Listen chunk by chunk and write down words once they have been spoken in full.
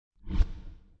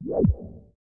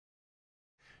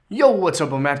Yo, what's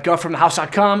up? I'm Matt Guff from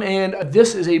thehouse.com, and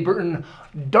this is a Burton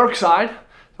Darkside,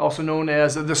 also known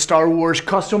as the Star Wars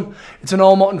Custom. It's an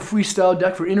all-mountain freestyle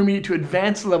deck for intermediate to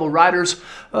advanced level riders.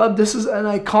 This is an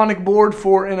iconic board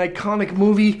for an iconic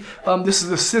movie. This is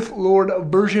the Sith Lord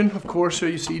version, of course, so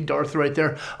you see Darth right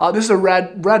there. This is a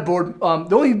rad board.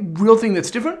 The only real thing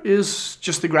that's different is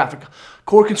just the graphic.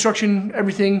 Core construction,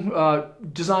 everything,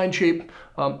 design, shape,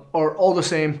 are all the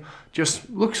same, just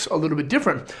looks a little bit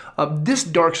different. This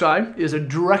Darkside is a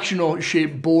directional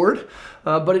shaped board,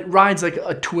 but it rides like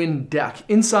a twin deck.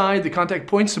 Inside the contact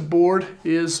points, the board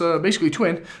is basically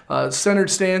twin, centered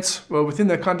stance within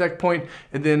the contact point,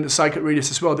 and then the side cut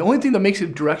radius as well. The only thing that makes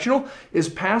it directional is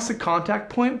past the contact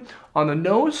point on the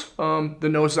nose. The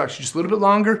nose is actually just a little bit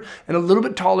longer and a little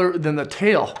bit taller than the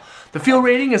tail. The feel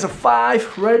rating is a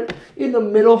 5, right in the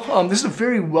middle. This is a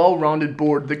very well-rounded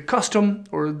board. The Custom,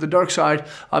 or the Darkside,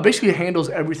 basically handles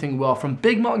everything well, from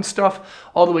big mountain stuff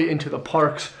all the way into the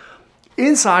parks.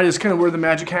 Inside is kind of where the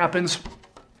magic happens.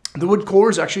 The wood core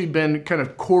has actually been kind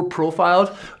of core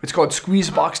profiled. It's called squeeze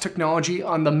box technology.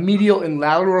 On the medial and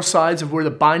lateral sides of where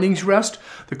the bindings rest,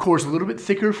 the core is a little bit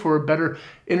thicker for a better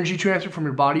energy transfer from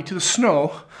your body to the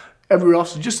snow. Everywhere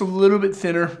else is just a little bit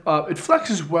thinner. It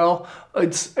flexes well.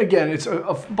 It's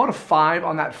about a 5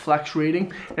 on that flex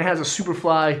rating. It has a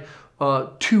Superfly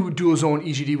 2 dual zone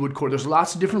EGD wood core. There's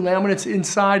lots of different laminates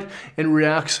inside and it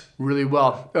reacts really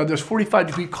well. There's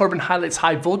 45-degree carbon highlights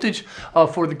high voltage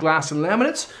for the glass and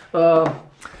laminates.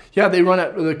 Yeah,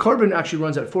 the carbon actually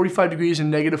runs at 45 degrees and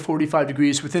negative 45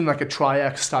 degrees within like a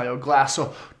Tri-X style glass.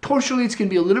 So torsionally it's gonna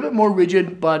be a little bit more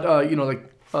rigid, but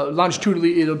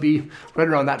longitudinally it'll be right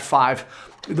around that 5.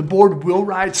 The board will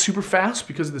ride super fast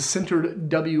because of the centered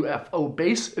WFO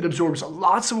base. It absorbs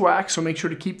lots of wax, so make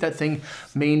sure to keep that thing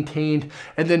maintained.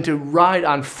 And then to ride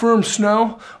on firm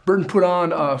snow, Burton put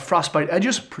on frostbite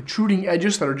edges, protruding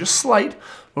edges that are just slight,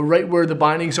 right where the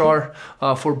bindings are,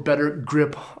 for better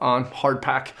grip on hard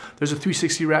pack. There's a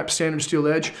 360 wrap standard steel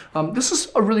edge. This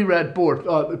is a really rad board.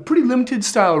 A pretty limited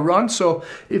style run, so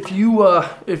if you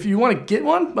want to get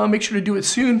one, make sure to do it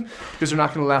soon because they're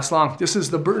not going to last long. This is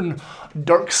the Burton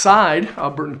Darkside,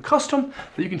 Burton Custom,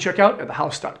 that you can check out at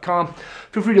thehouse.com.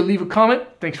 Feel free to leave a comment.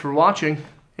 Thanks for watching,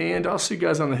 and I'll see you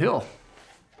guys on the hill.